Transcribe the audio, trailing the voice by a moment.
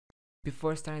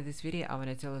Before starting this video, I want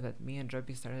to tell you that me and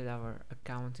Joby started our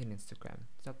account in Instagram,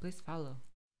 so please follow.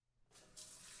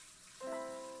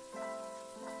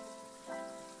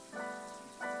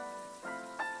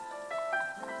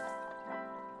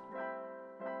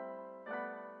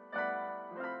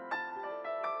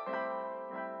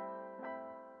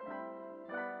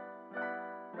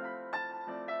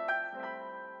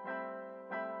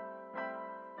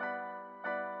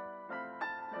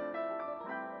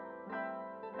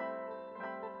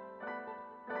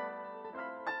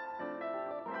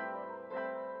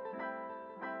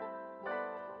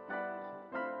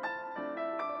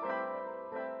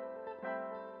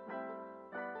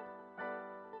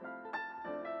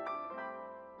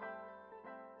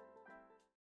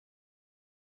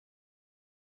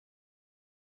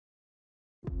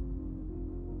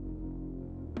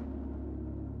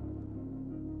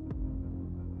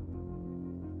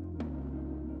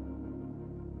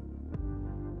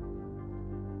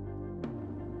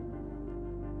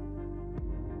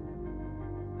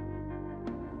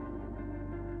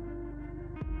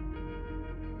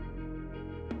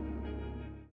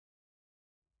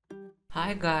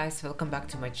 Hi guys, welcome back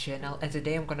to my channel, and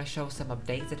today I'm gonna show some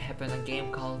updates that happened on a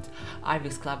game called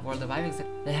IVIX Club World of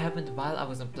IVIX that happened while I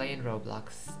wasn't playing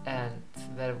Roblox, and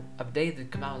the update did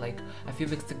come out like a few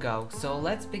weeks ago, so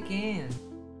let's begin!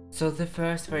 So the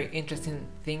first very interesting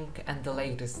thing and the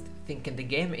latest thing in the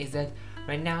game is that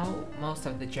right now most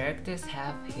of the characters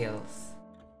have heals.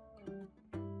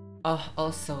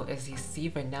 Also, as you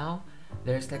see right now,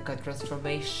 there's like a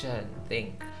transformation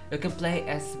thing. You can play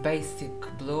as basic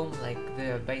Bloom, like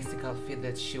the basic outfit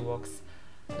that she walks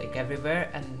like everywhere,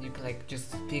 and you can like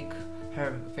just pick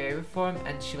her fairy form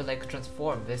and she will like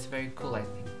transform. That's very cool, I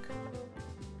think.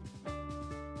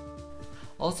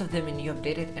 Also, the menu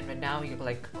updated, and right now you can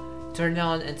like turn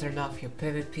on and turn off your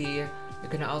PvP. You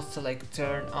can also like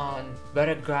turn on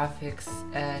better graphics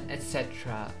and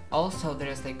etc. Also,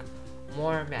 there's like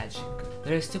more magic.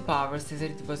 There is 2 powers as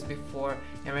it was before,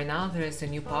 and right now there is a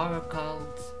new power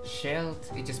called Shield.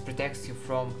 It just protects you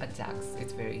from attacks.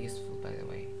 It's very useful, by the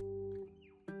way.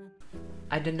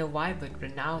 I don't know why, but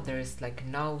right now there is like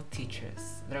no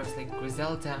teachers. There was like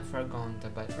Griselda and Fragonda,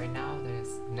 but right now there is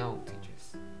no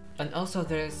teachers. And also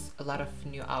there is a lot of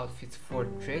new outfits for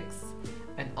Trix,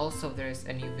 and also there is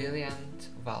a new villain,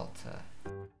 Valta.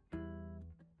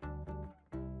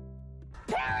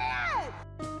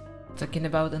 Talking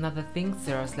about another things,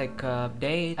 there was like a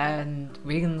update and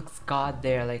Wings got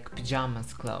their like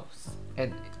pajamas clothes,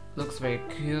 and it looks very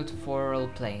cute for role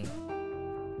playing.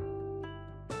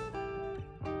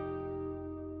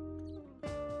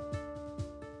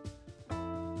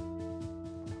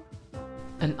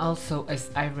 And also,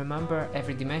 as I remember,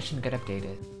 every dimension got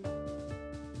updated.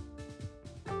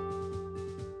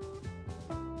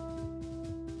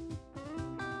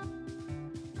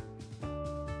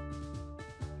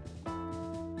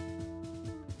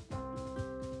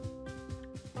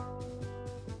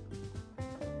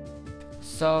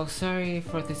 So sorry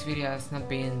for this video, it's not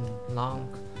been long.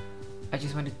 I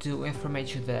just wanted to inform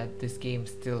you that this game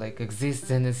still like exists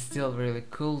and it's still really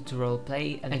cool to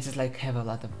roleplay and just like have a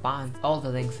lot of fun. All the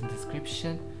links in the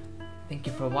description. Thank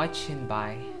you for watching,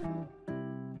 bye.